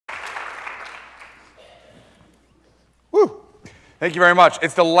Thank you very much.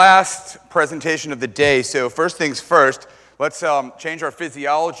 It's the last presentation of the day, so first things first, let's change our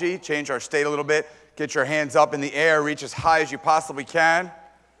physiology, change our state a little bit. Get your hands up in the air, reach as high as you possibly can.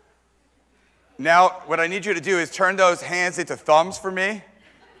 Now, what I need you to do is turn those hands into thumbs for me.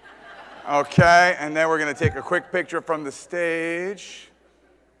 Okay, and then we're going to take a quick picture from the stage.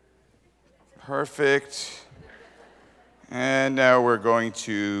 Perfect. And now we're going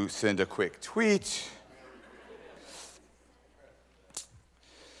to send a quick tweet.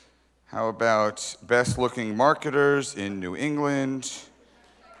 How about best looking marketers in New England?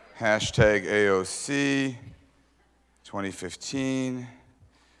 Hashtag AOC 2015.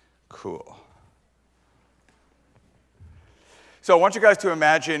 Cool. So I want you guys to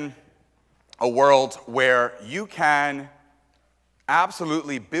imagine a world where you can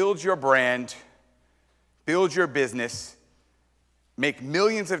absolutely build your brand, build your business, make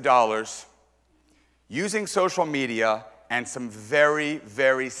millions of dollars using social media and some very,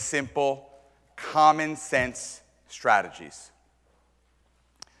 very simple, common sense strategies.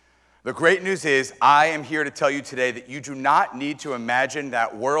 The great news is I am here to tell you today that you do not need to imagine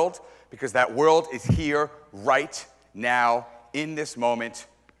that world, because that world is here right now in this moment,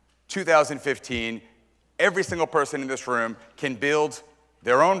 2015. Every single person in this room can build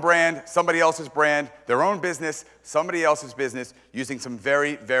their own brand, somebody else's brand, their own business, somebody else's business, using some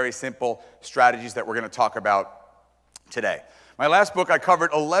very, very simple strategies that we're going to talk about today. My last book, I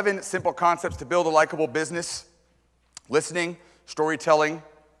covered 11 simple concepts to build a likable business: listening, storytelling,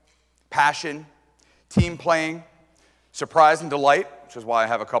 passion, team playing, surprise and delight, which is why I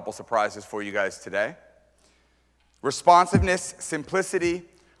have a couple surprises for you guys today, responsiveness, simplicity,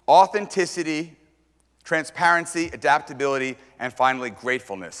 authenticity, transparency, adaptability, and finally,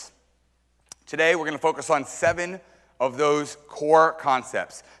 gratefulness. Today, we're going to focus on 7 of those core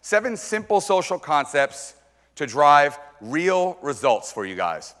concepts, 7 simple social concepts to drive real results for you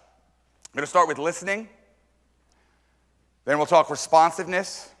guys. I'm going to start with listening, then we'll talk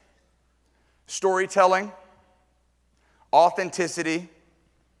responsiveness, storytelling, authenticity,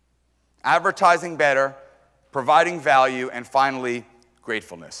 advertising better, providing value, and finally,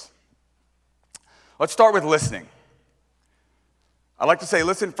 gratefulness. Let's start with listening. I like to say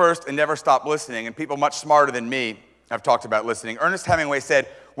listen first and never stop listening, and people much smarter than me have talked about listening. Ernest Hemingway said,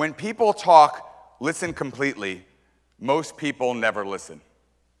 when people talk, listen completely. Most people never listen.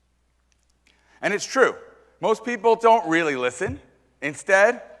 And it's true. Most people don't really listen.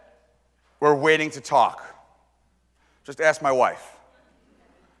 Instead, we're waiting to talk. Just ask my wife.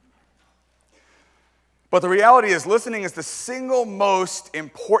 But the reality is, listening is the single most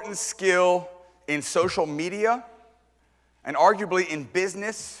important skill in social media, and arguably in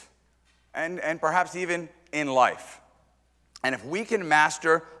business, and perhaps even in life. And if we can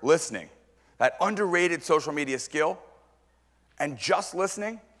master listening, that underrated social media skill, and just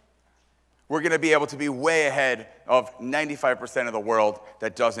listening, we're going to be able to be way ahead of 95% of the world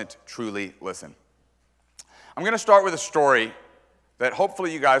that doesn't truly listen. I'm going to start with a story that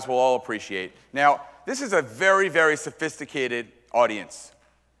hopefully you guys will all appreciate. Now, this is a very, very sophisticated audience.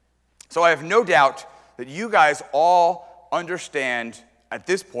 So I have no doubt that you guys all understand at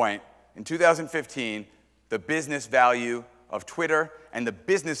this point in 2015 the business value of Twitter and the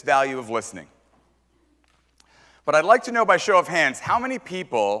business value of listening. But I'd like to know by show of hands, how many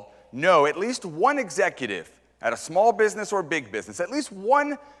people know at least one executive at a small business or big business, at least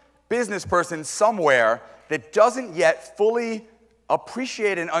one business person somewhere that doesn't yet fully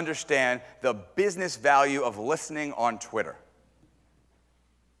appreciate and understand the business value of listening on Twitter?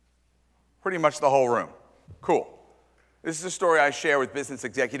 Pretty much the whole room. Cool. This is a story I share with business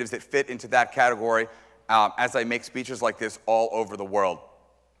executives that fit into that category as I make speeches like this all over the world.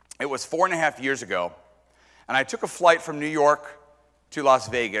 It was 4.5 years ago, and I took a flight from New York to Las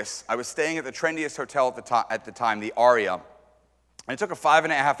Vegas. I was staying at the trendiest hotel at the time, the Aria. And I took a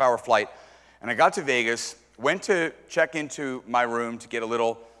 5.5-hour flight, and I got to Vegas, went to check into my room to get a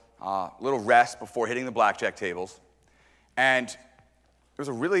little rest before hitting the blackjack tables, and there was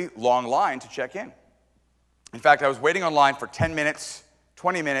a really long line to check in. In fact, I was waiting online for 10 minutes,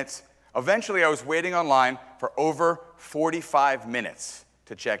 20 minutes. Eventually, I was waiting online for over 45 minutes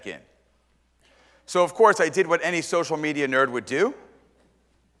to check in. So, of course, I did what any social media nerd would do.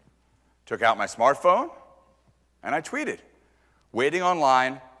 Took out my smartphone, and I tweeted, waiting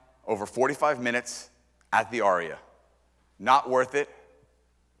online over 45 minutes at the Aria. Not worth it.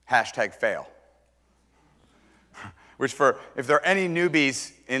 Hashtag fail. Which if there are any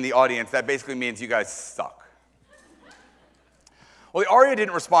newbies in the audience, that basically means you guys suck. Well, the Aria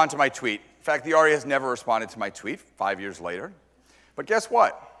didn't respond to my tweet. In fact, the Aria has never responded to my tweet 5 years later. But guess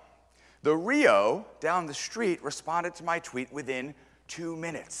what? The Rio down the street responded to my tweet within 2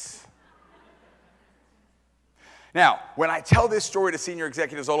 minutes. Now, when I tell this story to senior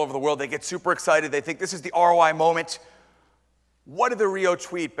executives all over the world, they get super excited. They think this is the ROI moment. What did the Rio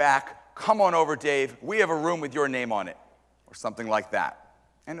tweet back? Come on over, Dave. We have a room with your name on it, or something like that.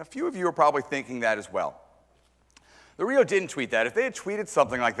 And a few of you are probably thinking that as well. The Rio didn't tweet that. If they had tweeted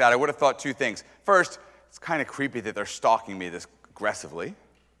something like that, I would have thought two things. First, it's kind of creepy that they're stalking me this aggressively.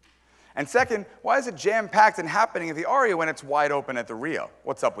 And second, why is it jam-packed and happening at the Aria when it's wide open at the Rio?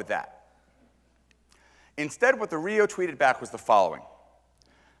 What's up with that? Instead, what the Rio tweeted back was the following.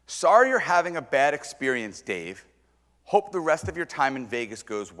 Sorry you're having a bad experience, Dave. Hope the rest of your time in Vegas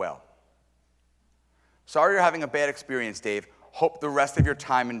goes well. Sorry you're having a bad experience, Dave. Hope the rest of your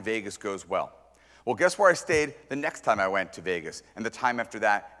time in Vegas goes well. Well, guess where I stayed the next time I went to Vegas, and the time after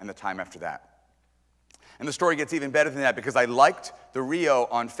that, and the time after that. And the story gets even better than that because I liked the Rio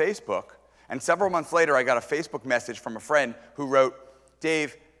on Facebook, and several months later I got a Facebook message from a friend who wrote,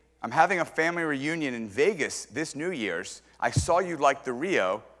 Dave, I'm having a family reunion in Vegas this New Year's. I saw you liked the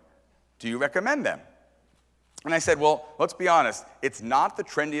Rio. Do you recommend them? And I said, well, let's be honest. It's not the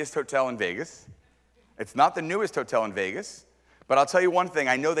trendiest hotel in Vegas. It's not the newest hotel in Vegas. But I'll tell you one thing.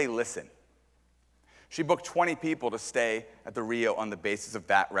 I know they listen. She booked 20 people to stay at the Rio on the basis of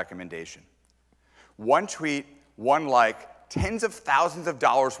that recommendation. One tweet, one like, tens of thousands of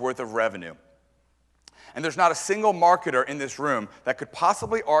dollars worth of revenue. And there's not a single marketer in this room that could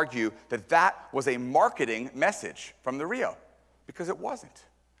possibly argue that that was a marketing message from the Rio, because it wasn't.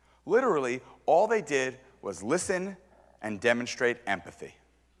 Literally, all they did was listen and demonstrate empathy.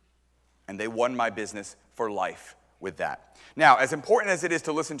 And they won my business for life with that. Now, as important as it is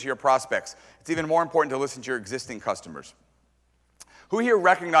to listen to your prospects, it's even more important to listen to your existing customers. Who here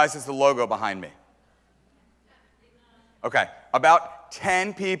recognizes the logo behind me? Okay, about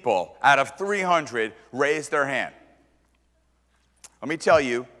 10 people out of 300 raised their hand. Let me tell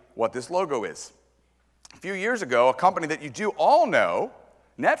you what this logo is. A few years ago, a company that you do all know,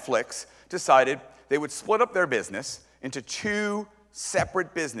 Netflix, decided they would split up their business into two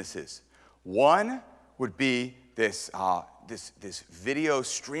separate businesses. One would be this video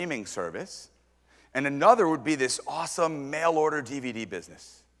streaming service, and another would be this awesome mail-order DVD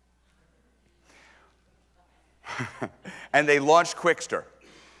business. And they launched Quickster.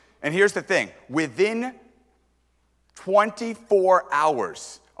 And here's the thing. Within 24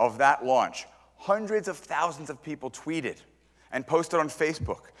 hours of that launch, hundreds of thousands of people tweeted and posted on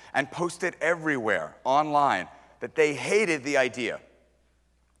Facebook and posted everywhere online that they hated the idea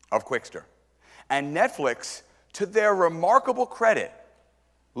of Quickster. And Netflix, to their remarkable credit,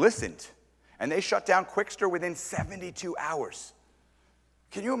 listened, and they shut down Quickster within 72 hours.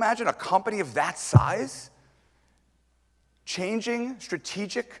 Can you imagine a company of that size changing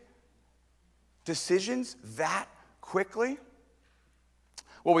strategic decisions that quickly?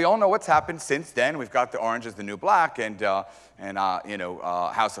 Well, we all know what's happened since then. We've got The Orange is the New Black and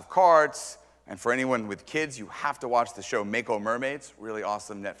House of Cards. And for anyone with kids, you have to watch the show Mako Mermaids, really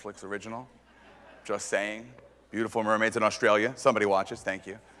awesome Netflix original. Just saying. Beautiful mermaids in Australia. Somebody watches, thank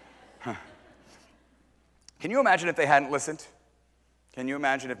you. Can you imagine if they hadn't listened? Can you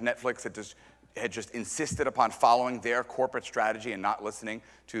imagine if Netflix had just insisted upon following their corporate strategy and not listening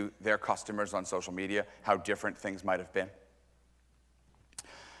to their customers on social media, how different things might have been?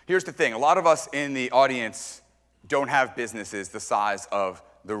 Here's the thing. A lot of us in the audience don't have businesses the size of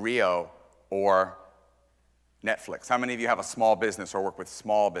the Rio or Netflix. How many of you have a small business or work with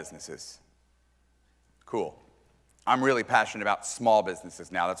small businesses? Cool. I'm really passionate about small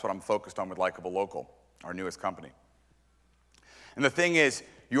businesses now. That's what I'm focused on with Likeable Local, our newest company. And the thing is,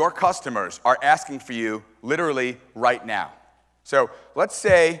 your customers are asking for you literally right now. So let's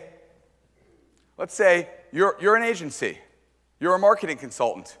say you're an agency. You're a marketing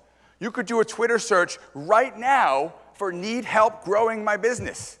consultant. You could do a Twitter search right now for need help growing my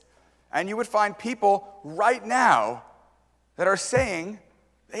business. And you would find people right now that are saying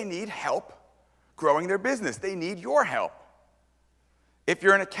they need help growing their business. They need your help. If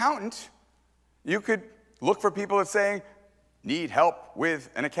you're an accountant, you could look for people that saying, need help with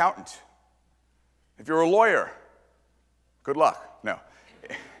an accountant. If you're a lawyer, good luck. No.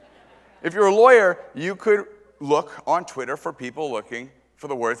 If you're a lawyer, you could look on Twitter for people looking for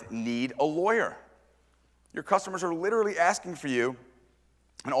the words, need a lawyer. Your customers are literally asking for you,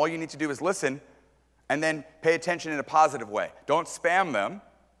 and all you need to do is listen and then pay attention in a positive way. Don't spam them,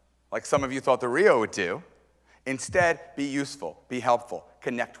 like some of you thought the Rio would do. Instead, be useful, be helpful,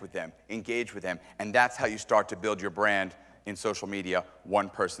 connect with them, engage with them, and that's how you start to build your brand in social media, one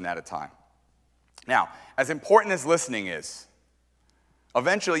person at a time. Now, as important as listening is,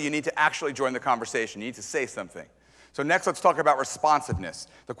 Eventually, you need to actually join the conversation. You need to say something. So next, let's talk about responsiveness.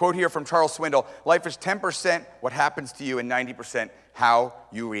 The quote here from Charles Swindoll: life is 10% what happens to you and 90% how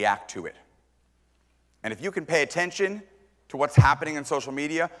you react to it. And if you can pay attention to what's happening in social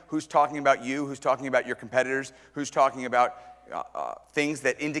media, who's talking about you, who's talking about your competitors, who's talking about things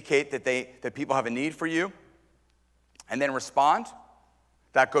that indicate that people have a need for you, and then respond,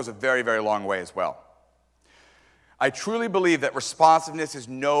 that goes a very, very long way as well. I truly believe that responsiveness is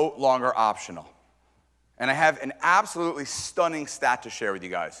no longer optional. And I have an absolutely stunning stat to share with you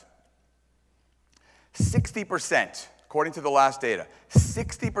guys. 60%, according to the last data,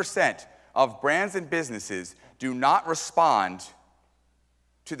 60% of brands and businesses do not respond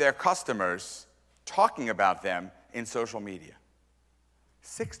to their customers talking about them in social media.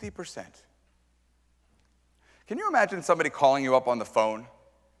 60%. Can you imagine somebody calling you up on the phone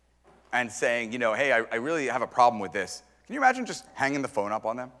and saying, hey, I really have a problem with this? Can you imagine just hanging the phone up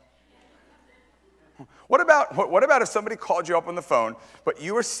on them? What about if somebody called you up on the phone, but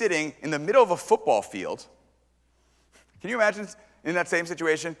you were sitting in the middle of a football field? Can you imagine in that same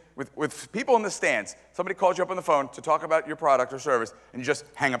situation with people in the stands, somebody calls you up on the phone to talk about your product or service, and you just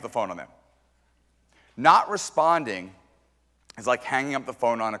hang up the phone on them? Not responding is like hanging up the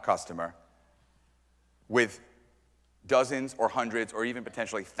phone on a customer with dozens or hundreds or even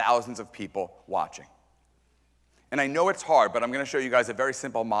potentially thousands of people watching. And I know it's hard, but I'm going to show you guys a very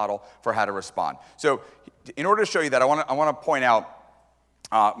simple model for how to respond. So in order to show you that, I want to point out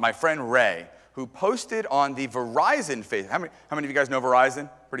my friend Ray, who posted on the Verizon Facebook. How many of you guys know Verizon?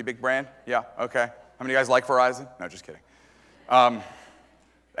 Pretty big brand? Yeah, okay. How many of you guys like Verizon? No, just kidding.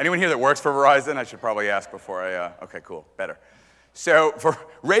 Anyone here that works for Verizon? I should probably ask before okay, cool, better. So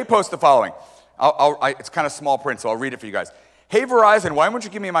Ray posted the following. It's kind of small print, so I'll read it for you guys. Hey Verizon, why won't you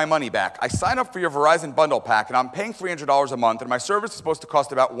give me my money back? I signed up for your Verizon bundle pack, and I'm paying $300 a month, and my service is supposed to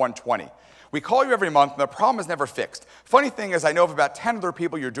cost about $120. We call you every month, and the problem is never fixed. Funny thing is, I know of about 10 other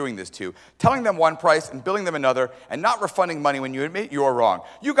people you're doing this to, telling them one price and billing them another, and not refunding money when you admit you're wrong.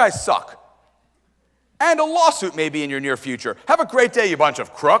 You guys suck. And a lawsuit may be in your near future. Have a great day, you bunch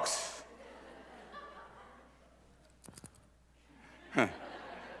of crooks.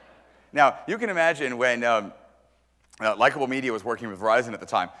 Now, you can imagine when Likeable Media was working with Verizon at the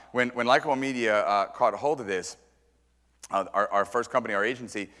time. When Likeable Media caught a hold of this, our first company, our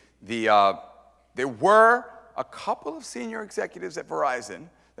agency, there were a couple of senior executives at Verizon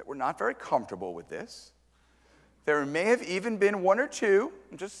that were not very comfortable with this. There may have even been one or two,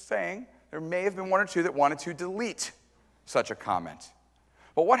 I'm just saying, there may have been one or two that wanted to delete such a comment.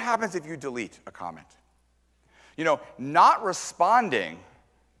 But what happens if you delete a comment? Not responding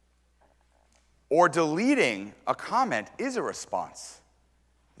or deleting a comment is a response.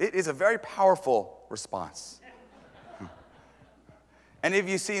 It is a very powerful response. Any of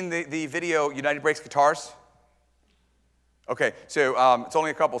you seen the video United Breaks Guitars? Okay, so it's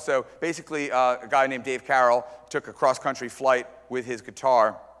only a couple. So basically, a guy named Dave Carroll took a cross-country flight with his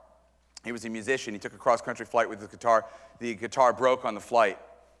guitar. He was a musician. He took a cross-country flight with his guitar. The guitar broke on the flight.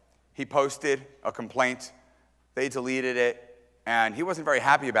 He posted a complaint. They deleted it, and he wasn't very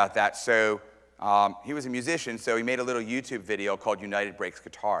happy about that, so he was a musician, so he made a little YouTube video called United Breaks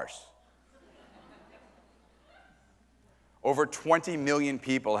Guitars. Over 20 million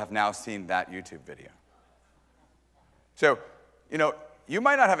people have now seen that YouTube video. So, you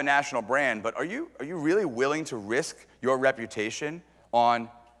might not have a national brand, but are you really willing to risk your reputation on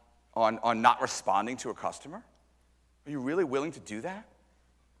not responding to a customer? Are you really willing to do that?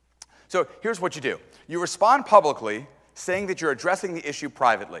 So here's what you do. You respond publicly, saying that you're addressing the issue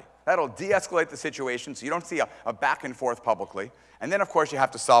privately. That'll de-escalate the situation so you don't see a back and forth publicly. And then, of course, you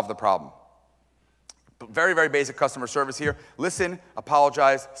have to solve the problem. Very, very basic customer service here. Listen,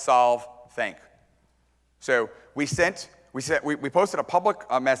 apologize, solve, thank. So we posted a public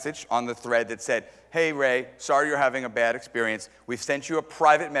message on the thread that said, hey, Ray, sorry you're having a bad experience. We've sent you a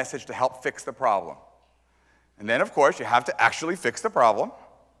private message to help fix the problem. And then, of course, you have to actually fix the problem.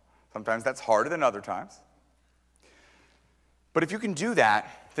 Sometimes that's harder than other times. But if you can do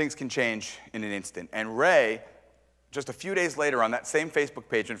that, things can change in an instant. And Ray, just a few days later on that same Facebook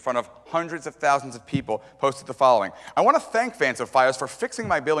page in front of hundreds of thousands of people, posted the following. I want to thank fans of Fios for fixing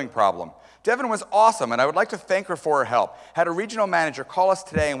my billing problem. Devin was awesome, and I would like to thank her for her help. Had a regional manager call us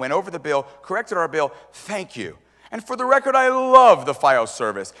today and went over the bill, corrected our bill. Thank you. And for the record, I love the Fios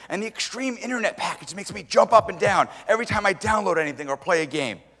service. And the extreme internet package makes me jump up and down every time I download anything or play a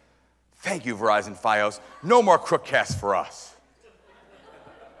game. Thank you, Verizon Fios. No more crookcasts for us.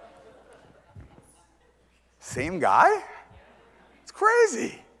 Same guy? It's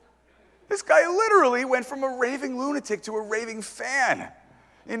crazy. This guy literally went from a raving lunatic to a raving fan.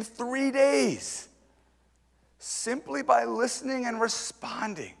 in 3 days, simply by listening and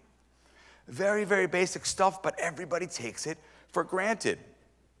responding. Very, very basic stuff, but everybody takes it for granted.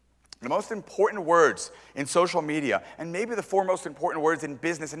 The most important words in social media, and maybe the 4 most important words in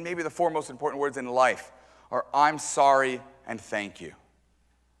business, and maybe the 4 most important words in life, are I'm sorry and thank you.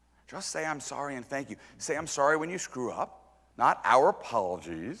 Just say I'm sorry and thank you. Say I'm sorry when you screw up, not our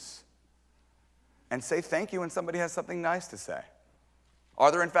apologies. And say thank you when somebody has something nice to say.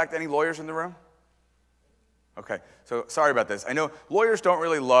 Are there, in fact, any lawyers in the room? Okay, so sorry about this. I know lawyers don't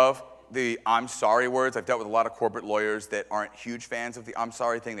really love the I'm sorry words. I've dealt with a lot of corporate lawyers that aren't huge fans of the I'm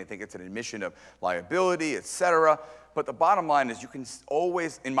sorry thing. They think it's an admission of liability, etc. But the bottom line is you can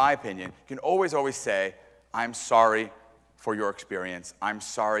always, in my opinion, you can always say, I'm sorry for your experience. I'm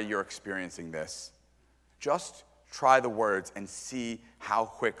sorry you're experiencing this. Just try the words and see how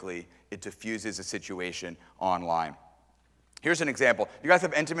quickly it diffuses a situation online. Here's an example. You guys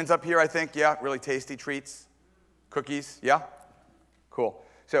have Entenmann's up here, I think? Yeah, really tasty treats. Cookies, yeah? Cool.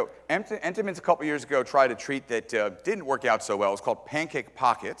 So Entenmann's a couple years ago tried a treat that didn't work out so well. It was called Pancake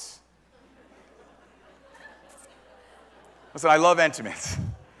Pockets. Listen, I love Entenmann's.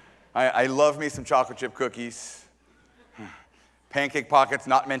 I love me some chocolate chip cookies. Pancake Pockets,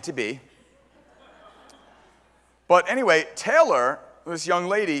 not meant to be. But anyway, Taylor, this young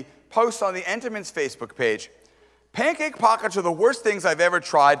lady, posts on the Entenmann's Facebook page, Pancake Pockets are the worst things I've ever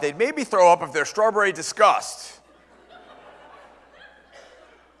tried. They'd maybe throw up if they're strawberry disgust.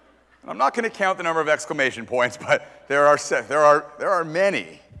 And I'm not going to count the number of exclamation points, but there are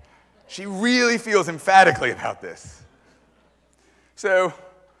many. She really feels emphatically about this. So,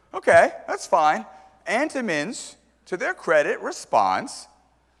 okay, that's fine. Entenmann's, to their credit, responds,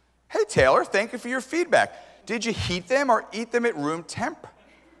 hey, Taylor, thank you for your feedback. Did you heat them or eat them at room temp?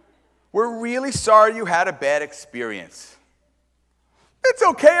 We're really sorry you had a bad experience. It's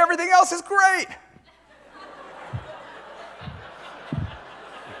okay, everything else is great.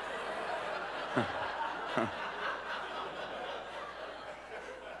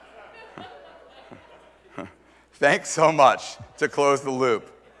 Thanks so much to close the loop.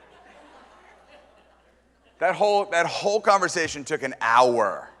 That whole conversation took an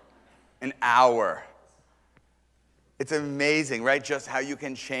hour. An hour. It's amazing, right? Just how you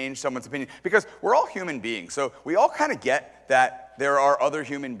can change someone's opinion. Because we're all human beings, so we all kind of get that there are other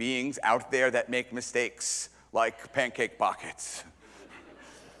human beings out there that make mistakes, like Pancake Pockets.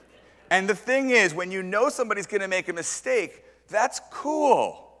 And the thing is, when you know somebody's going to make a mistake, that's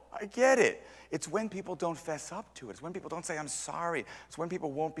cool. I get it. It's when people don't fess up to it. It's when people don't say, I'm sorry. It's when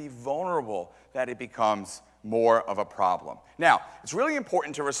people won't be vulnerable that it becomes more of a problem. Now, it's really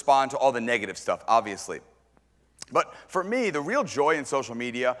important to respond to all the negative stuff, obviously. But for me, the real joy in social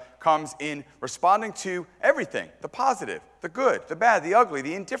media comes in responding to everything, the positive, the good, the bad, the ugly,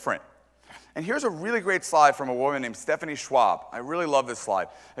 the indifferent. And here's a really great slide from a woman named Stephanie Schwab. I really love this slide.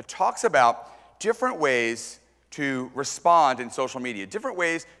 It talks about different ways to respond in social media, different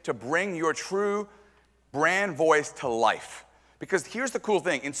ways to bring your true brand voice to life. Because here's the cool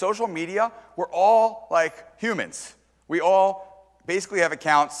thing. In social media, we're all like humans. We all basically have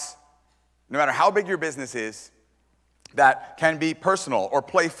accounts, no matter how big your business is, that can be personal or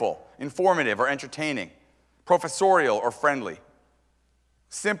playful, informative or entertaining, professorial or friendly,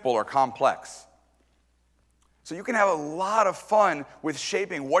 simple or complex. So you can have a lot of fun with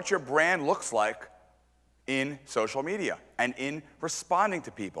shaping what your brand looks like in social media and in responding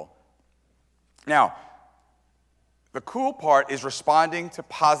to people. Now, the cool part is responding to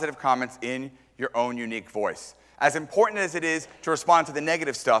positive comments in your own unique voice. As important as it is to respond to the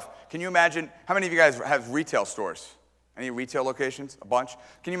negative stuff, can you imagine, how many of you guys have retail stores? Any retail locations? A bunch?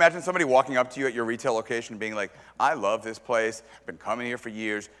 Can you imagine somebody walking up to you at your retail location being like, I love this place, I've been coming here for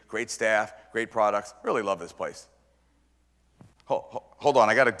years, great staff, great products, really love this place. Hold on,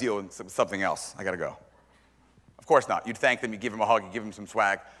 I got to deal with something else. I got to go. Of course not. You'd thank them, you'd give them a hug, you'd give them some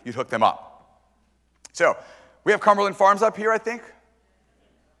swag, you'd hook them up. So, we have Cumberland Farms up here, I think.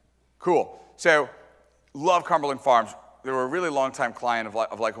 Cool. So, love Cumberland Farms. They were a really long-time client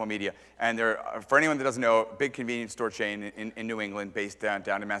of Likeable Media, and they're, for anyone that doesn't know, a big convenience store chain in New England, based down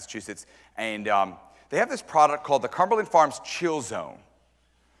in Massachusetts, and they have this product called the Cumberland Farms Chill Zone.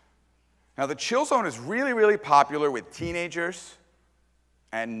 Now, the Chill Zone is really, really popular with teenagers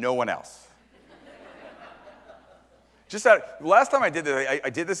and no one else. Last time I did this, I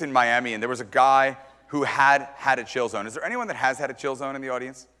did this in Miami, and there was a guy who had a chill zone. Is there anyone that has had a chill zone in the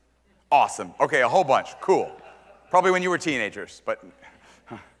audience? Awesome. Okay, a whole bunch. Cool. Probably when you were teenagers, but.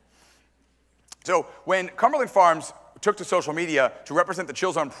 So when Cumberland Farms took to social media to represent the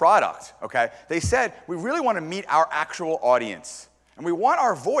Chill Zone product, okay, they said, we really want to meet our actual audience. And we want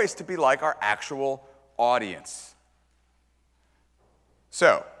our voice to be like our actual audience.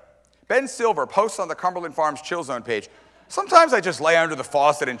 So, Ben Silver posts on the Cumberland Farms Chill Zone page, "Sometimes I just lay under the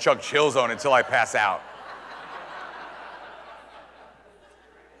faucet and chug Chill Zone until I pass out."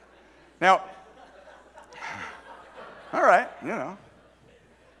 Now, all right,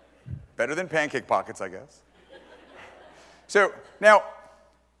 better than Pancake Pockets, I guess. So now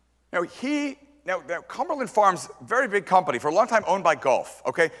Cumberland Farms, very big company, for a long time owned by Gulf,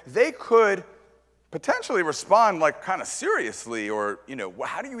 okay? They could potentially respond like kind of seriously, or,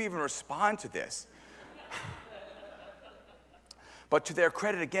 how do you even respond to this? But to their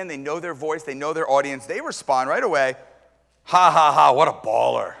credit, again, they know their voice, they know their audience, they respond right away, "Ha ha ha, what a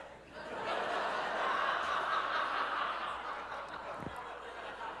baller."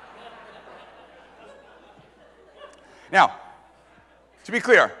 Now, to be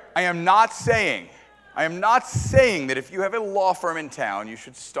clear, I am not saying that if you have a law firm in town, you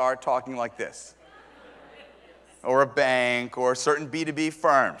should start talking like this, or a bank, or certain B2B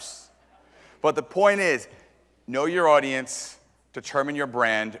firms. But the point is, know your audience, determine your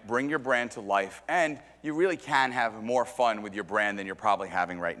brand, bring your brand to life, and you really can have more fun with your brand than you're probably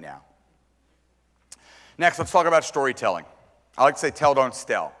having right now. Next, let's talk about storytelling. I like to say tell, don't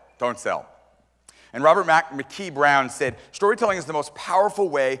sell. Don't sell. And Robert McKee Brown said, "Storytelling is the most powerful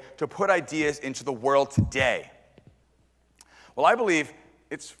way to put ideas into the world today." Well, I believe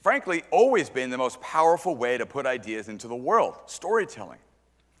it's frankly always been the most powerful way to put ideas into the world, storytelling.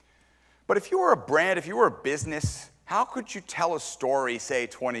 But if you were a brand, if you were a business, how could you tell a story, say,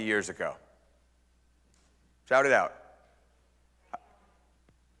 20 years ago? Shout it out.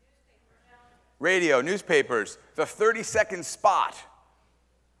 Radio, newspapers, the 30-second spot.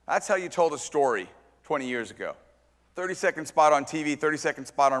 That's how you told a story 20 years ago. 30-second spot on TV, 30-second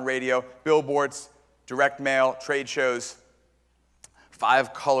spot on radio, billboards, direct mail, trade shows,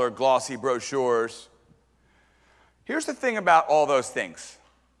 5-color glossy brochures. Here's the thing about all those things.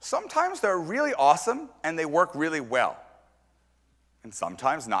 Sometimes they're really awesome and they work really well. And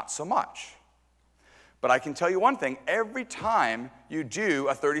sometimes not so much. But I can tell you one thing, every time you do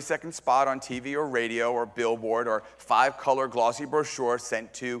a 30-second spot on TV or radio or billboard or 5-color glossy brochure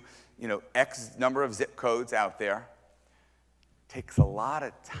sent to, X number of zip codes out there, it takes a lot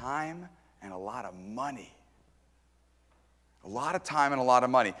of time and a lot of money. A lot of time and a lot of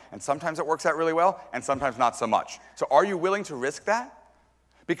money. And sometimes it works out really well, and sometimes not so much. So are you willing to risk that?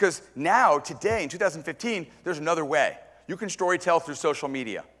 Because now, today, in 2015, there's another way. You can storytell through social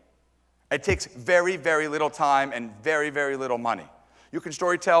media. It takes very, very little time and very, very little money. You can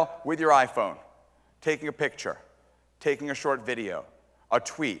storytell with your iPhone, taking a picture, taking a short video, a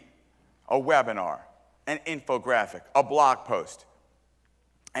tweet, a webinar, an infographic, a blog post,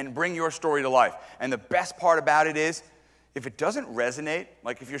 and bring your story to life. And the best part about it is, if it doesn't resonate,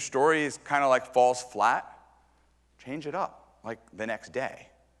 like if your story is kind of like falls flat, change it up, like the next day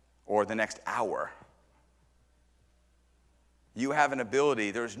or the next hour. You have an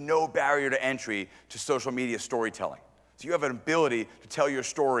ability, there's no barrier to entry to social media storytelling. So you have an ability to tell your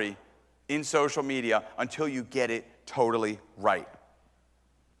story in social media until you get it totally right.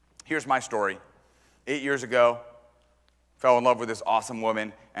 Here's my story. 8 years ago, fell in love with this awesome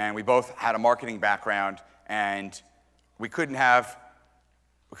woman, and we both had a marketing background, and we couldn't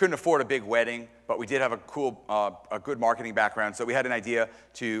afford a big wedding, but we did have a good marketing background. So we had an idea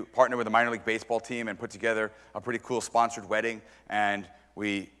to partner with a minor league baseball team and put together a pretty cool sponsored wedding. And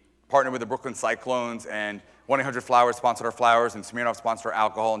we partnered with the Brooklyn Cyclones, and 1-800-Flowers sponsored our flowers, and Smirnoff sponsored our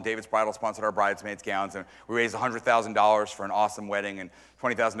alcohol, and David's Bridal sponsored our bridesmaids' gowns. And we raised $100,000 for an awesome wedding and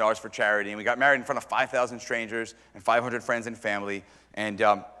 $20,000 for charity. And we got married in front of 5,000 strangers and 500 friends and family. And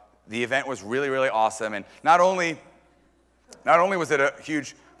the event was really, really awesome. And not only was it a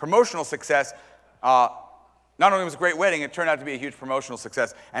huge promotional success, not only was it a great wedding, it turned out to be a huge promotional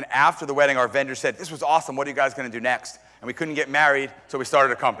success. And after the wedding, our vendor said, "This was awesome, what are you guys going to do next?" And we couldn't get married, so we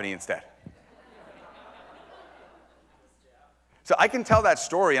started a company instead. So I can tell that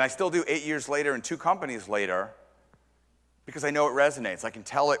story, and I still do 8 years later and 2 companies later, because I know it resonates. I can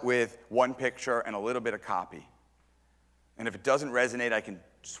tell it with one picture and a little bit of copy. And if it doesn't resonate, I can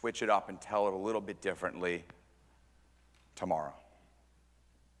switch it up and tell it a little bit differently tomorrow.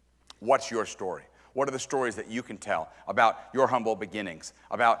 What's your story? What are the stories that you can tell about your humble beginnings,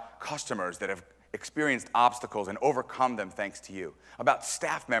 about customers that have experienced obstacles and overcome them thanks to you, about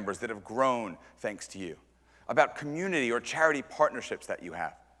staff members that have grown thanks to you, about community or charity partnerships that you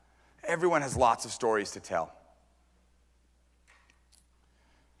have? Everyone has lots of stories to tell.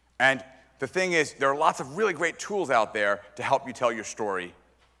 And the thing is, there are lots of really great tools out there to help you tell your story,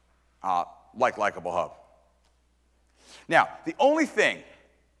 like Likeable Hub. Now, the only thing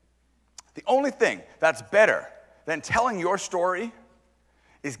that's better than telling your story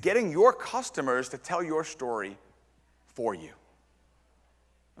is getting your customers to tell your story for you.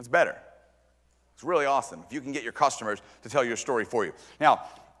 That's better. It's really awesome if you can get your customers to tell your story for you. Now,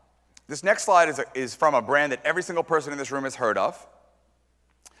 this next slide is from a brand that every single person in this room has heard of.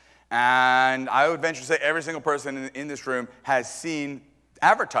 And I would venture to say every single person in this room has seen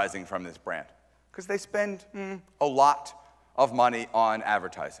advertising from this brand, because they spend a lot of money on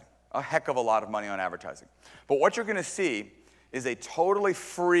advertising, a heck of a lot of money on advertising. But what you're going to see is a totally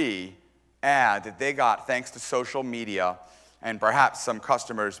free ad that they got thanks to social media and perhaps some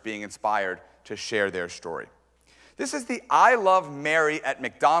customers being inspired to share their story. This is the I Love Mary at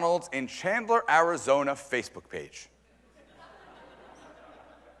McDonald's in Chandler, Arizona Facebook page.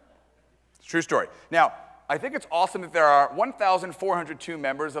 It's a true story. Now, I think it's awesome that there are 1,402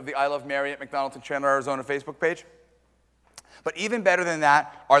 members of the I Love Mary at McDonald's in Chandler, Arizona Facebook page. But even better than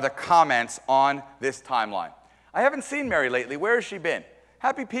that are the comments on this timeline. I haven't seen Mary lately. Where has she been?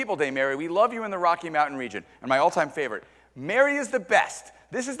 Happy People Day, Mary. We love you in the Rocky Mountain region. And my all-time favorite, Mary is the best.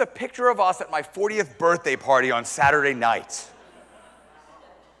 This is the picture of us at my 40th birthday party on Saturday night.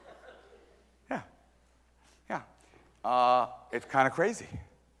 Yeah. It's kind of crazy.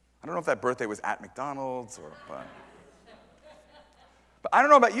 I don't know if that birthday was at McDonald's or... But I don't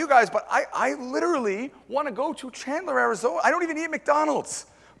know about you guys, but I literally want to go to Chandler, Arizona. I don't even eat McDonald's,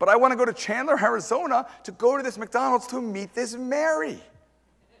 but I want to go to Chandler, Arizona to go to this McDonald's to meet this Mary.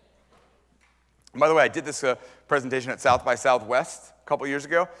 And by the way, I did this presentation at South by Southwest a couple years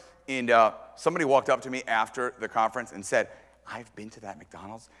ago, and somebody walked up to me after the conference and said, I've been to that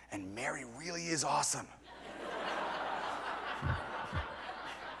McDonald's, and Mary really is awesome.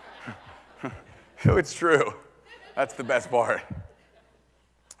 So it's true. That's the best part.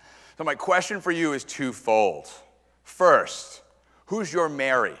 So my question for you is twofold. First, who's your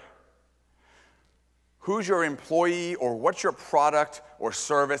Mary? Who's your employee, or what's your product or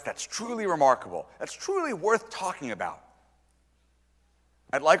service that's truly remarkable, that's truly worth talking about?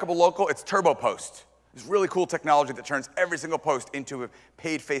 At Likeable Local, it's Turbo Post. It's really cool technology that turns every single post into a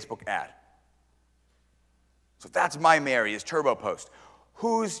paid Facebook ad. So that's my Mary, is Turbo Post.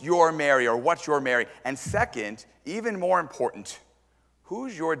 Who's your Mary, or what's your Mary? And second, even more important,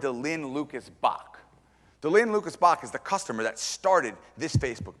 who's your DeLynn Lucas Bach? DeLynn Lucas Bach is the customer that started this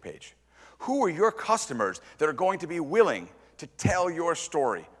Facebook page. Who are your customers that are going to be willing to tell your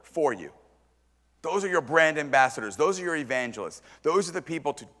story for you? Those are your brand ambassadors. Those are your evangelists. Those are the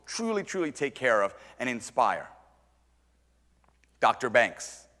people to truly, truly take care of and inspire. Dr.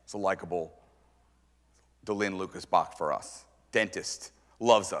 Banks is a likable DeLynn Lucas Bach for us. Dentist,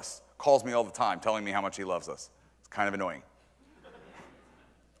 loves us, calls me all the time telling me how much he loves us. It's kind of annoying.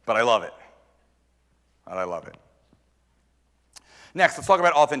 But I love it. And I love it. Next, let's talk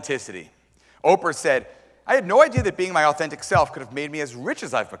about authenticity. Oprah said, I had no idea that being my authentic self could have made me as rich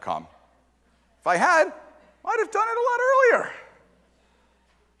as I've become. If I had, I'd have done it a lot earlier.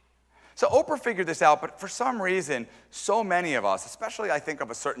 So Oprah figured this out, but for some reason, so many of us, especially I think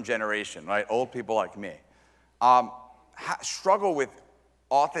of a certain generation, right, old people like me, struggle with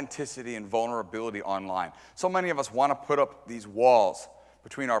authenticity and vulnerability online. So many of us want to put up these walls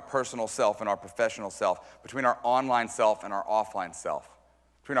between our personal self and our professional self, between our online self and our offline self,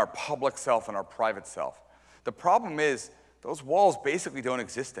 between our public self and our private self. The problem is those walls basically don't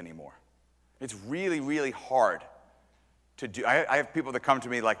exist anymore. It's really, really hard to do. I have people that come to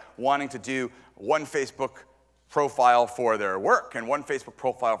me like wanting to do one Facebook profile for their work and one Facebook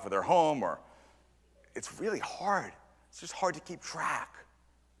profile for their home, or it's really hard. It's just hard to keep track.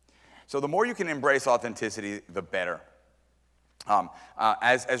 So the more you can embrace authenticity, the better.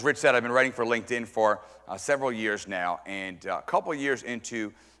 As Rich said, I've been writing for LinkedIn for several years now, and a couple of years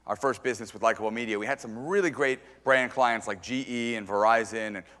into our first business with Likeable Media, we had some really great brand clients like GE and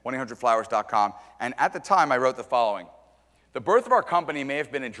Verizon and 1-800-Flowers.com, and at the time I wrote the following. The birth of our company may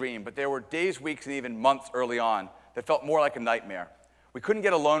have been a dream, but there were days, weeks, and even months early on that felt more like a nightmare. We couldn't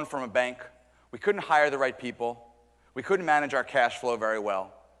get a loan from a bank. We couldn't hire the right people. We couldn't manage our cash flow very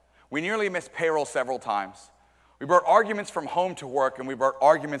well. We nearly missed payroll several times. We brought arguments from home to work, and we brought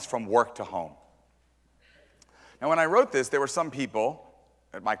arguments from work to home. Now, when I wrote this, there were some people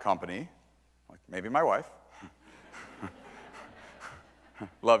at my company, like maybe my wife,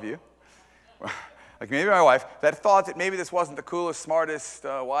 love you, like maybe my wife, that thought that maybe this wasn't the coolest, smartest,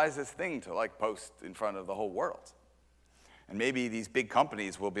 wisest thing to like post in front of the whole world. And maybe these big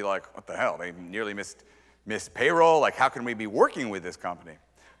companies will be like, what the hell, they nearly missed payroll, like how can we be working with this company?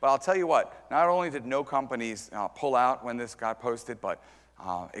 But I'll tell you what, not only did no companies pull out when this got posted, but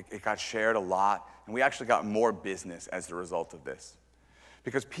It got shared a lot, and we actually got more business as a result of this.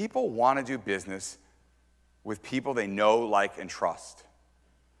 Because people want to do business with people they know, like, and trust.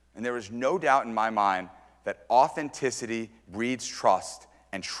 And there is no doubt in my mind that authenticity breeds trust,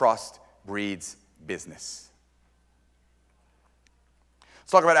 and trust breeds business.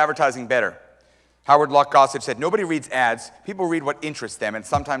 Let's talk about advertising better. Howard Luck Gossett said, nobody reads ads, people read what interests them, and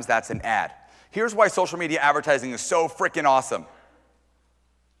sometimes that's an ad. Here's why social media advertising is so freaking awesome.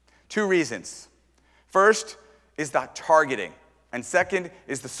 2 reasons. First is the targeting, and second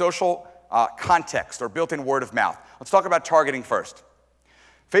is the social context or built-in word of mouth. Let's talk about targeting first.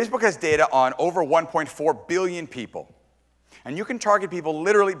 Facebook has data on over 1.4 billion people, and you can target people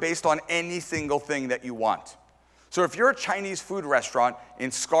literally based on any single thing that you want. So if you're a Chinese food restaurant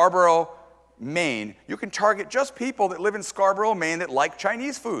in Scarborough, Maine, you can target just people that live in Scarborough, Maine that like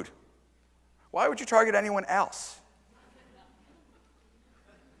Chinese food. Why would you target anyone else?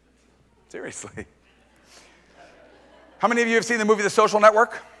 Seriously. How many of you have seen the movie The Social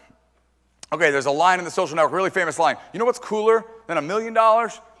Network? Okay, there's a line in The Social Network, a really famous line. You know what's cooler than $1 million?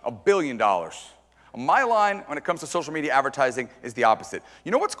 $1 billion. My line when it comes to social media advertising is the opposite.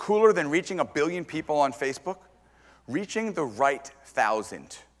 You know what's cooler than reaching 1 billion people on Facebook? Reaching the right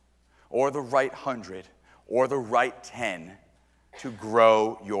 1,000, or the right 100, or the right 10 to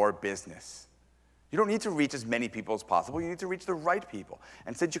grow your business. You don't need to reach as many people as possible. You need to reach the right people.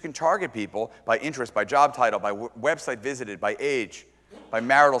 And since you can target people by interest, by job title, by website visited, by age, by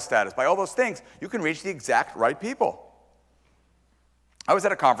marital status, by all those things, you can reach the exact right people. I was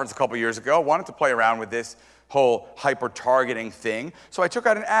at a conference a couple years ago, wanted to play around with this whole hyper-targeting thing, so I took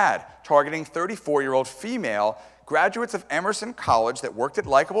out an ad targeting 34-year-old female graduates of Emerson College that worked at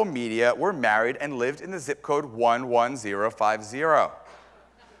Likeable Media, were married, and lived in the zip code 11050.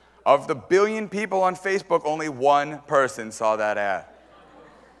 Of the 1 billion people on Facebook, only 1 person saw that ad.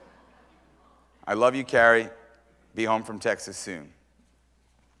 I love you, Carrie. Be home from Texas soon.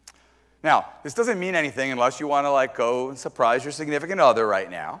 Now, this doesn't mean anything unless you want to go and surprise your significant other right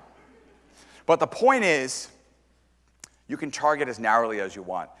now. But the point is, you can target as narrowly as you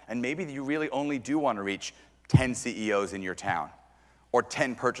want. And maybe you really only do want to reach 10 CEOs in your town, or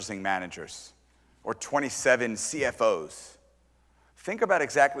 10 purchasing managers, or 27 CFOs. Think about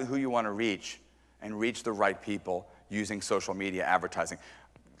exactly who you want to reach and reach the right people using social media advertising.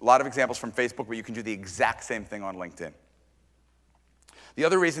 A lot of examples from Facebook, but you can do the exact same thing on LinkedIn. The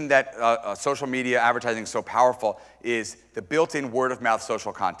other reason that social media advertising is so powerful is the built-in word-of-mouth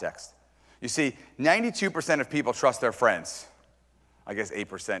social context. You see, 92% of people trust their friends. I guess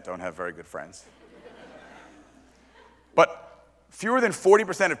 8% don't have very good friends. But fewer than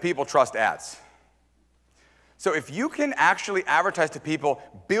 40% of people trust ads. So if you can actually advertise to people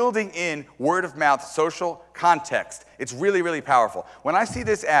building in word-of-mouth social context, it's really, really powerful. When I see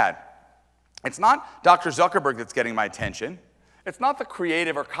this ad, it's not Dr. Zuckerberg that's getting my attention. It's not the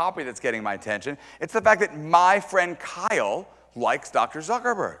creative or copy that's getting my attention. It's the fact that my friend Kyle likes Dr.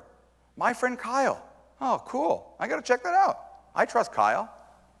 Zuckerberg. My friend Kyle. Oh, cool. I got to check that out. I trust Kyle.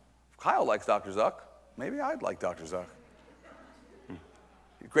 If Kyle likes Dr. Zuck, maybe I'd like Dr. Zuck.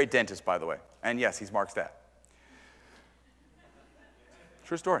 Great dentist, by the way. And yes, he's Mark's dad.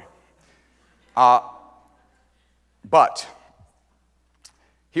 True story. But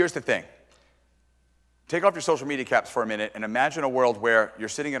here's the thing. Take off your social media caps for a minute and imagine a world where you're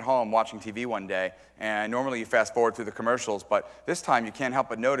sitting at home watching TV one day, and normally you fast forward through the commercials, but this time you can't help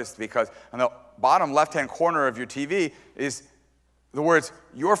but notice because on the bottom left-hand corner of your TV is the words,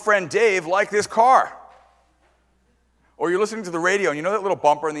 "Your friend Dave liked this car." Or you're listening to the radio, and you know that little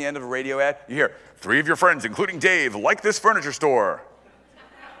bumper in the end of a radio ad? You hear, 3 of your friends, including Dave, like this furniture store.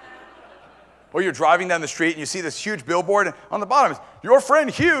 Or you're driving down the street and you see this huge billboard, and on the bottom is, "Your friend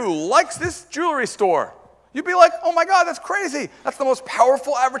Hugh likes this jewelry store." You'd be like, oh my God, that's crazy. That's the most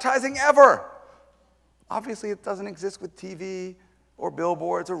powerful advertising ever. Obviously, it doesn't exist with TV or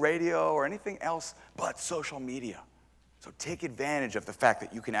billboards or radio or anything else but social media. So take advantage of the fact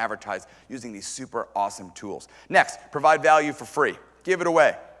that you can advertise using these super awesome tools. Next, provide value for free. Give it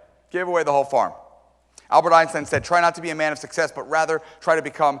away. Give away the whole farm. Albert Einstein said, try not to be a man of success, but rather try to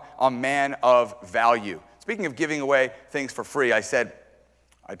become a man of value. Speaking of giving away things for free, I said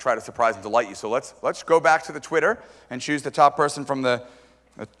I'd try to surprise and delight you. So let's go back to the Twitter and choose the top person from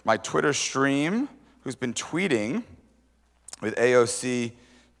my Twitter stream who's been tweeting with AOC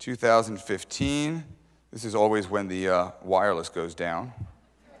 2015. This is always when the wireless goes down.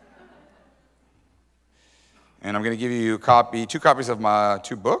 And I'm going to give you 2 copies of my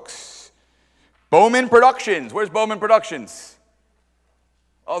 2 books. Bowman Productions. Where's Bowman Productions?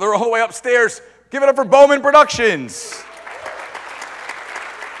 Oh, they're all the way upstairs. Give it up for Bowman Productions.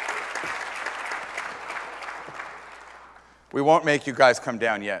 We won't make you guys come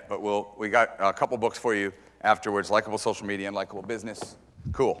down yet, but we got a couple books for you afterwards, Likeable Social Media and Likeable Business.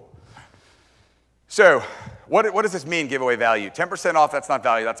 Cool. So what does this mean, giveaway value? 10% off, that's not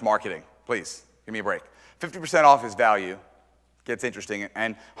value, that's marketing. Please, give me a break. 50% off is value. Gets interesting.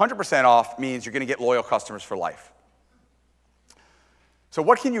 And 100% off means you're going to get loyal customers for life. So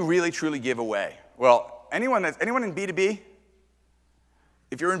what can you really, truly give away? Well, anyone in B2B?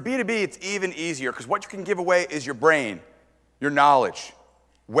 If you're in B2B, it's even easier because what you can give away is your brain, your knowledge,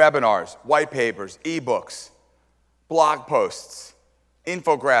 webinars, white papers, ebooks, blog posts,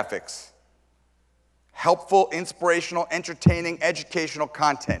 infographics, helpful, inspirational, entertaining, educational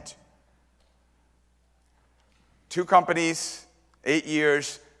content. 2 companies, 8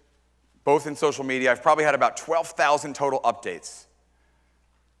 years, both in social media. I've probably had about 12,000 total updates.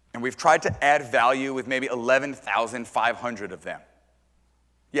 And we've tried to add value with maybe 11,500 of them.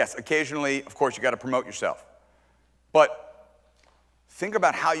 Yes, occasionally, of course, you got to promote yourself. But think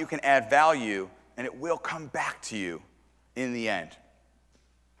about how you can add value, and it will come back to you in the end.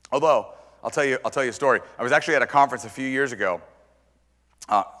 Although, I'll tell you a story. I was actually at a conference a few years ago,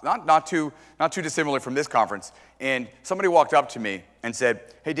 not too dissimilar from this conference, and somebody walked up to me and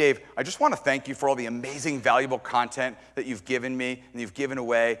said, "Hey Dave, I just want to thank you for all the amazing, valuable content that you've given me and you've given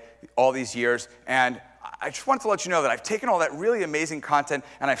away all these years, and I just wanted to let you know that I've taken all that really amazing content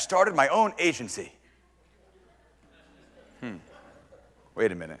and I've started my own agency."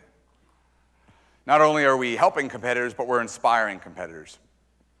 Wait a minute. Not only are we helping competitors, but we're inspiring competitors.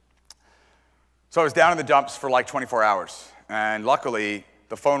 So I was down in the dumps for like 24 hours, and luckily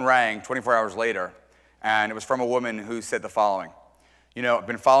the phone rang 24 hours later, and it was from a woman who said the following. You know, I've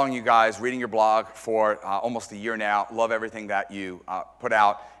been following you guys, reading your blog for almost a year now, love everything that you put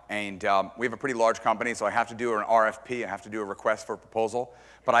out, and we have a pretty large company, so I have to do an RFP, I have to do a request for a proposal,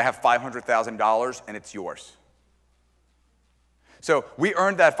 but I have $500,000 and it's yours. So we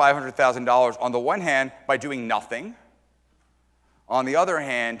earned that $500,000 on the one hand by doing nothing, on the other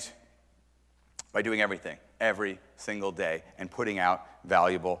hand, by doing everything, every single day, and putting out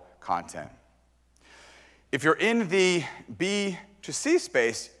valuable content. If you're in the B2C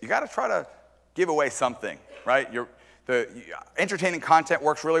space, you got to try to give away something, right? The entertaining content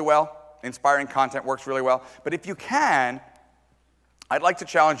works really well, inspiring content works really well, but if you can, I'd like to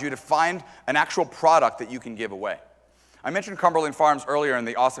challenge you to find an actual product that you can give away. I mentioned Cumberland Farms earlier in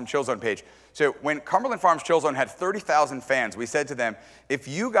the Awesome Chill Zone page. So when Cumberland Farms Chill Zone had 30,000 fans, we said to them, if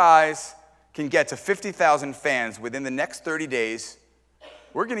you guys can get to 50,000 fans within the next 30 days,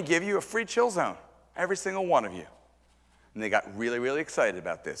 we're going to give you a free chill zone, every single one of you. And they got really, really excited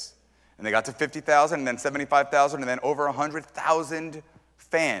about this. And they got to 50,000, and then 75,000, and then over 100,000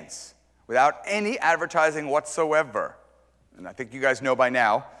 fans without any advertising whatsoever. And I think you guys know by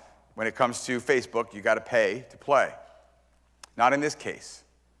now, when it comes to Facebook, you got to pay to play. Not in this case.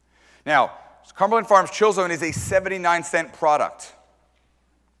 Now, Cumberland Farms Chill Zone is a 79-cent product.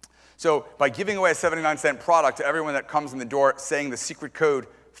 So by giving away a 79-cent product to everyone that comes in the door saying the secret code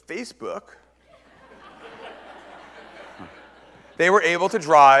Facebook, they were able to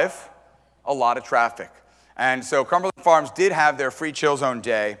drive a lot of traffic. And so Cumberland Farms did have their free Chill Zone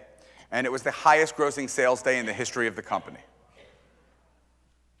day, and it was the highest grossing sales day in the history of the company.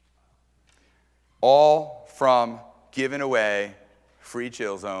 All from giving away free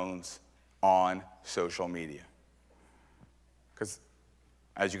chill zones on social media. Because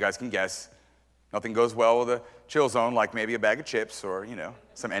as you guys can guess, nothing goes well with a chill zone like maybe a bag of chips or, you know,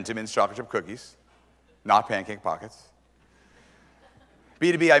 some Entenmann's chocolate chip cookies, not pancake pockets.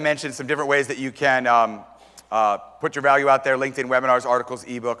 B2B, I mentioned some different ways that you can put your value out there: LinkedIn, webinars, articles,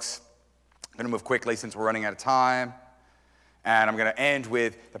 ebooks. I'm going to move quickly since we're running out of time. And I'm going to end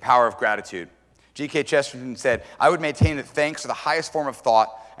with the power of gratitude. G.K. Chesterton said, "I would maintain that thanks are the highest form of thought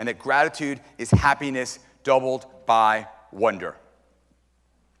and that gratitude is happiness doubled by wonder."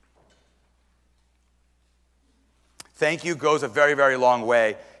 Thank you goes a very, very long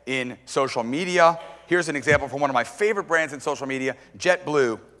way in social media. Here's an example from one of my favorite brands in social media,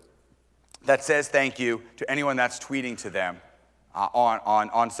 JetBlue, that says thank you to anyone that's tweeting to them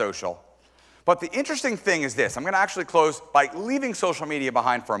on social. But the interesting thing is this. I'm going to actually close by leaving social media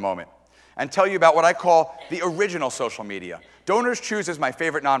behind for a moment and tell you about what I call the original social media. Donors Choose is my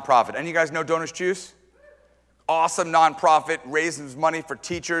favorite nonprofit. Any of you guys know Donors Choose? Awesome nonprofit, raises money for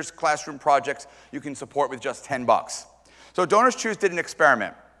teachers, classroom projects you can support with just $10. So Donors Choose did an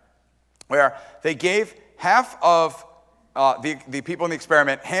experiment where they gave half of the people in the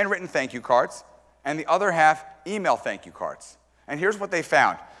experiment handwritten thank you cards and the other half email thank you cards. And here's what they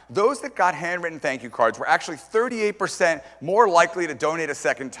found. those that got handwritten thank you cards were actually 38% more likely to donate a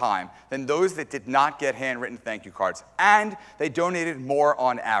second time than those that did not get handwritten thank you cards. And they donated more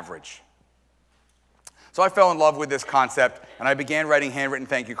on average. So I fell in love with this concept, and I began writing handwritten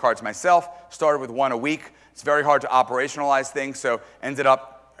thank you cards myself. Started with one a week. It's very hard to operationalize things, so ended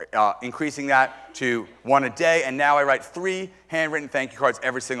up increasing that to one a day, and now I write 3 handwritten thank you cards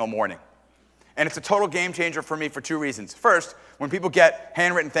every single morning. And it's a total game changer for me for 2 reasons. First, when people get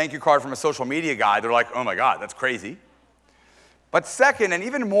handwritten thank you card from a social media guy, they're like, oh my God, that's crazy. But second, and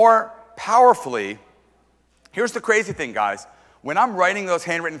even more powerfully, here's the crazy thing, guys. When I'm writing those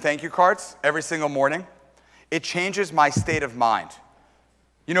handwritten thank you cards every single morning, it changes my state of mind.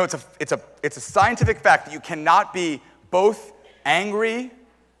 You know, it's a scientific fact that you cannot be both angry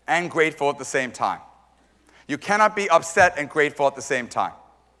and grateful at the same time. You cannot be upset and grateful at the same time.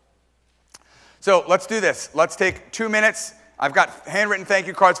 So let's do this. Let's take 2 minutes. I've got handwritten thank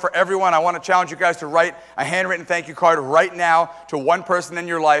you cards for everyone. I want to challenge you guys to write a handwritten thank you card right now to one person in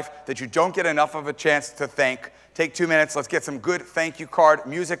your life that you don't get enough of a chance to thank. Take 2 minutes. Let's get some good thank you card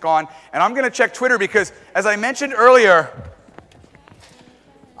music on. And I'm going to check Twitter because, as I mentioned earlier,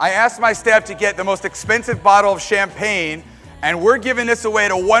 I asked my staff to get the most expensive bottle of champagne, and we're giving this away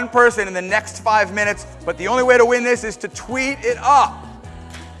to one person in the next 5 minutes. But the only way to win this is to tweet it up.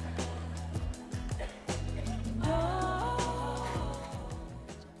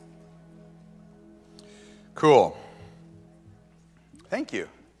 Cool. Thank you.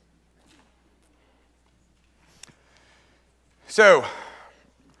 So,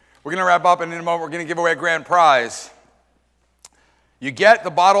 we're going to wrap up, and in a moment we're going to give away a grand prize. You get the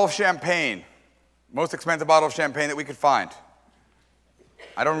bottle of champagne, most expensive bottle of champagne that we could find.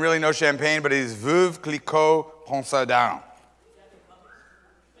 I don't really know champagne, but it is Veuve Clicquot Ponsardin.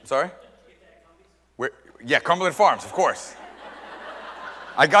 Sorry? Yeah, Cumberland Farms, of course.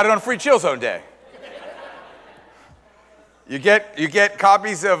 I got it on Free Chill Zone Day. You get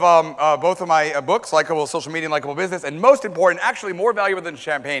copies of both of my books, Likeable Social Media and Likeable Business, and most important, actually more valuable than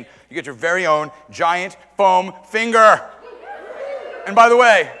champagne, you get your very own giant foam finger. And by the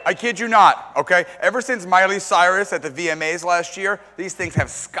way, I kid you not, okay? Ever since Miley Cyrus at the VMAs last year, these things have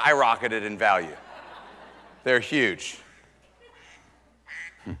skyrocketed in value. They're huge.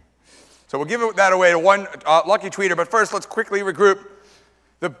 So we'll give that away to one lucky tweeter, but first let's quickly regroup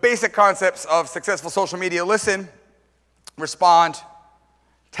the basic concepts of successful social media. Listen, respond,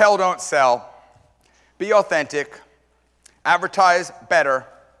 tell, don't sell, be authentic, advertise better,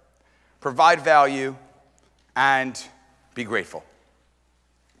 provide value, and be grateful.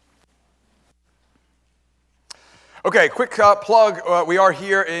 Okay, quick plug. We are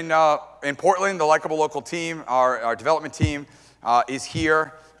here in Portland. The Likeable local team, our development team, is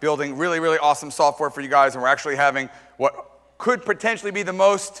here building really, really awesome software for you guys, and we're actually having what could potentially be the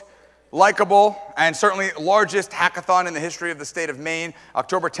most Likeable and certainly largest hackathon in the history of the state of Maine,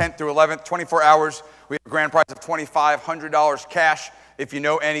 October 10th through 11th, 24 hours. We have a grand prize of $2,500 cash. If you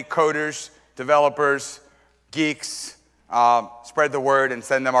know any coders, developers, geeks, spread the word and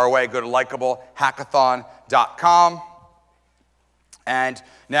send them our way. Go to likeablehackathon.com. And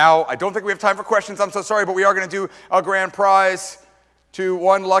now, I don't think we have time for questions. I'm so sorry, but we are going to do a grand prize to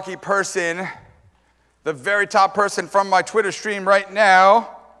one lucky person, the very top person from my Twitter stream right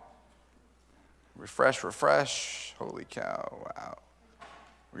now. Refresh, refresh. Holy cow, wow.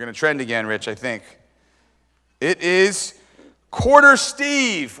 We're going to trend again, Rich, I think. It is Quarter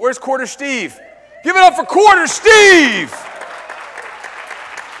Steve. Where's Quarter Steve? Give it up for Quarter Steve!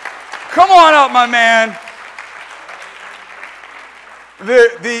 Come on up, my man.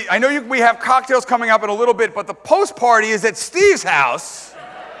 I know we have cocktails coming up in a little bit, but the post party is at Steve's house.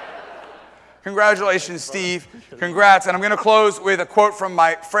 Congratulations, Steve. Congrats. And I'm going to close with a quote from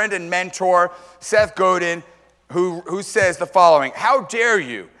my friend and mentor, Seth Godin, who says the following: "How dare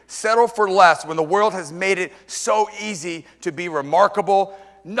you settle for less when the world has made it so easy to be remarkable?"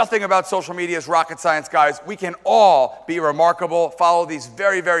 Nothing about social media is rocket science, guys. We can all be remarkable. Follow these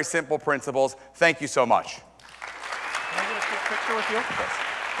very, very simple principles. Thank you so much. Can I get a quick picture with you?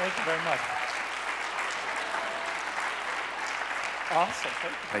 Thank you very much. Awesome.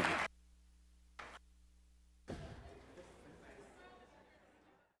 Thank you. Thank you.